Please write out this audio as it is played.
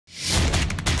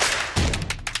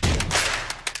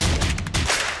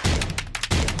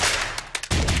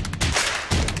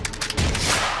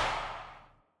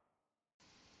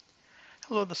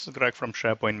Hello, this is Greg from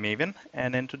SharePoint Maven,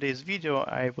 and in today's video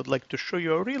I would like to show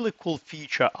you a really cool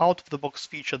feature, out-of-the-box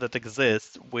feature that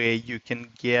exists where you can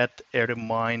get a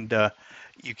reminder,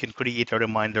 you can create a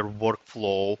reminder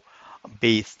workflow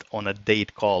based on a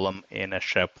date column in a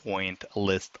SharePoint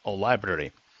list or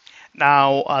library.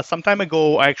 Now, some time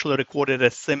ago, I actually recorded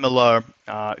a similar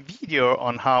video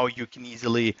on how you can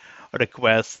easily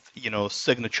request,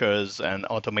 signatures and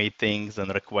automate things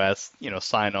and request,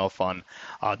 sign off on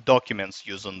documents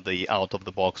using the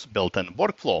out-of-the-box built-in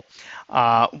workflow.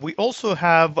 We also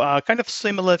have kind of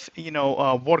similar,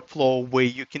 workflow where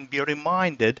you can be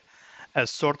reminded a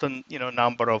certain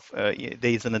number of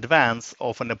days in advance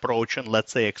of an approach and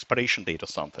let's say expiration date or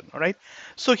something. All right,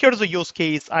 so here's a use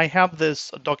case. I have this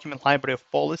document library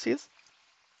of policies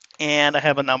and I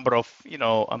have a number of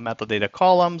metadata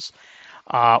columns.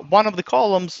 One of the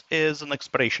columns is an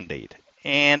expiration date,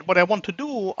 and what I want to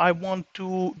do, I want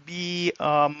to be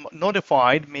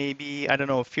notified maybe, I don't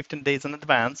know, 15 days in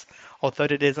advance or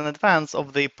 30 days in advance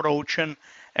of the approaching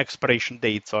expiration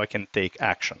date so I can take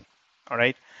action. All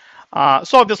right.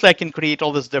 So obviously I can create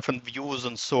all these different views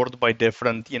and sort by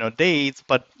different, dates,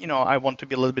 but, I want to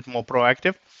be a little bit more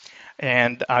proactive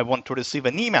and I want to receive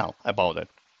an email about it.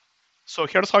 So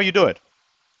here's how you do it.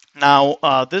 Now,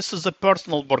 this is a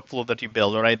personal workflow that you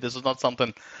build, right? This is not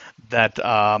something that,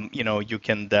 you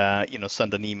can,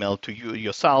 send an email to you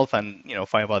yourself and,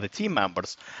 5 other team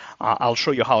members. I'll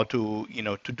show you how to,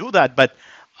 to do that. But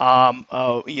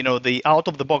the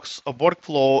out-of-the-box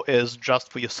workflow is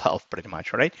just for yourself, pretty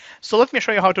much, right? So let me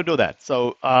show you how to do that.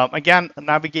 So again,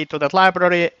 navigate to that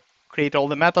library, create all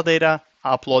the metadata,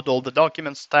 upload all the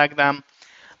documents, tag them,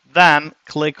 then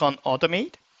click on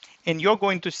Automate, and you're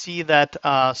going to see that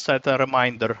set a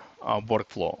reminder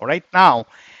workflow. All right, now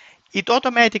it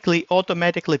automatically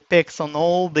picks on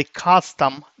all the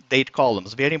custom date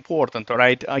columns. Very important, all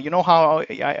right? You know how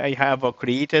I have a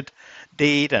created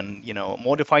date and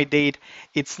modified date.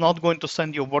 It's not going to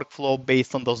send you a workflow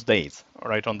based on those dates, all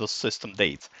right, on those system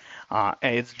dates.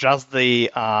 It's just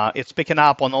it's picking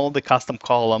up on all the custom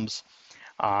columns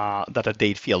that a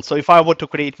date field. So if I were to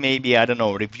create maybe, I don't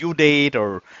know, review date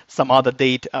or some other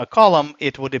date column,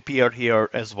 it would appear here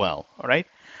as well, all right?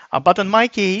 But in my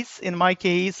case,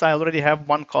 I already have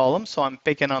one column, so I'm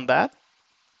picking on that.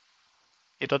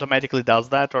 It automatically does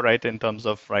that, all right, in terms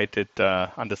of, right, it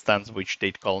understands which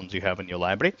date columns you have in your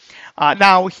library.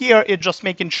 Now here, it's just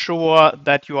making sure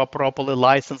that you are properly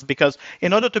licensed, because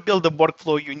in order to build the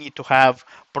workflow, you need to have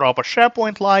proper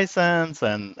SharePoint license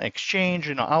and Exchange,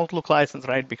 Outlook license,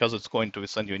 right, because it's going to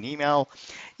send you an email,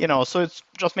 so it's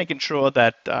just making sure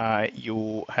that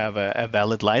you have a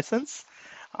valid license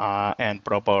and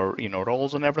proper,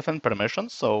 roles and everything,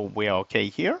 permissions. So we are okay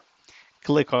here.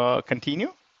 Click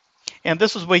continue. And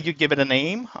this is where you give it a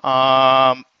name,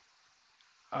 a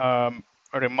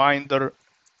reminder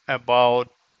about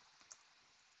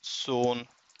soon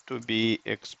to be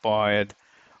expired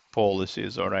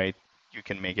policies, all right? You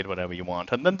can make it whatever you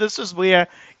want. And then this is where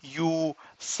you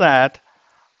set,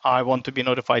 I want to be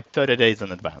notified 30 days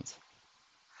in advance.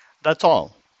 That's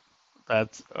all.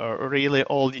 That's really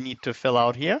all you need to fill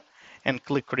out here and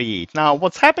click create. Now,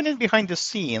 what's happening behind the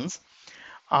scenes,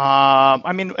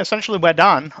 essentially we're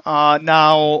done.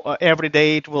 Now every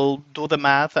day it will do the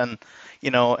math and,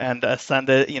 send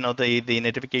the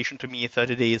notification to me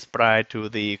 30 days prior to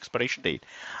the expiration date.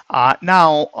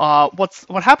 Now,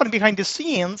 what happened behind the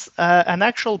scenes, an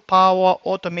actual Power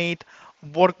Automate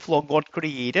workflow got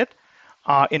created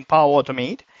in Power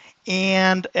Automate.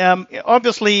 And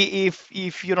obviously,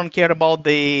 if you don't care about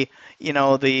the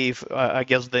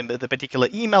the particular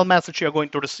email message you're going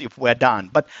to receive, we're done.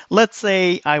 But let's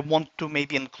say I want to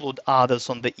maybe include others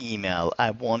on the email.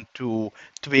 I want to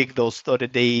tweak those 30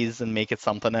 days and make it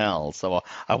something else, or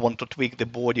I want to tweak the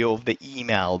body of the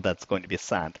email that's going to be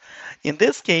sent. In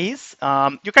this case,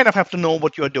 you kind of have to know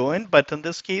what you're doing, but in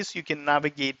this case, you can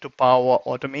navigate to Power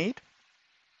Automate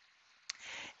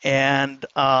and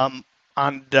my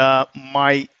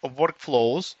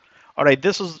workflows. All right,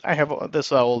 this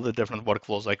are all the different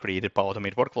workflows I created, Power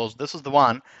Automate workflows. This is the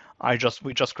one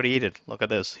we just created. Look at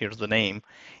this. Here's the name.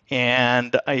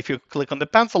 And if you click on the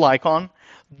pencil icon,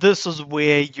 this is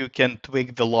where you can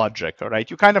tweak the logic. All right,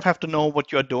 you kind of have to know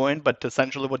what you're doing, but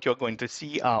essentially what you're going to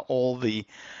see are all the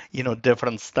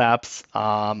different steps.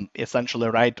 Essentially,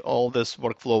 right, all this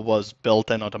workflow was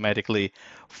built in automatically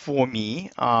for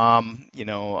me. I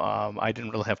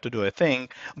didn't really have to do a thing.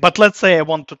 But let's say I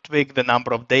want to tweak the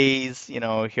number of days.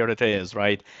 Here it is,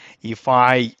 right? If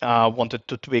I wanted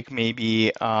to tweak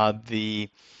maybe the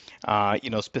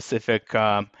specific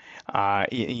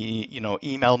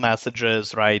email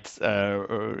messages, right?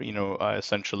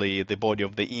 Essentially the body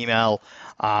of the email.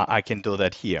 I can do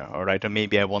that here, all right? Or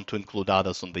maybe I want to include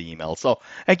others on the email. So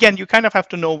again, you kind of have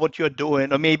to know what you're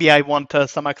doing, or maybe I want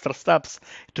some extra steps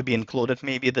to be included.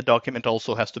 Maybe the document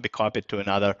also has to be copied to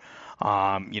another,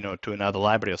 to another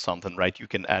library or something, right? You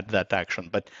can add that action,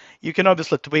 but you can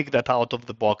obviously tweak that out of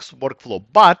the box workflow.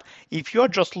 But if you're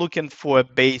just looking for a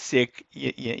basic,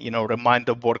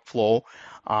 reminder workflow,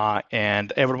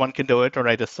 and everyone can do it, all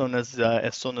right? As soon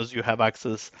as you have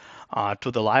access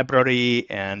to the library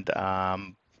and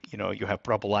you have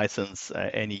proper license,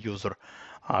 any user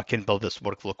can build this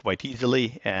workflow quite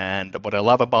easily. And what I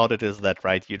love about it is that,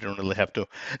 right, you don't really have to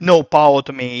know Power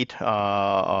Automate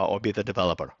or be the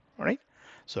developer, all right?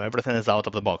 So everything is out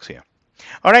of the box here.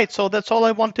 All right, so that's all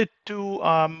I wanted to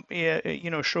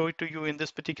show it to you in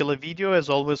this particular video. As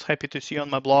always, happy to see you on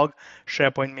my blog,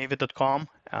 sharepointmaybe.com,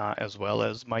 as well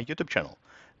as my YouTube channel.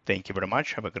 Thank you very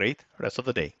much. Have a great rest of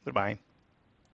the day. Goodbye.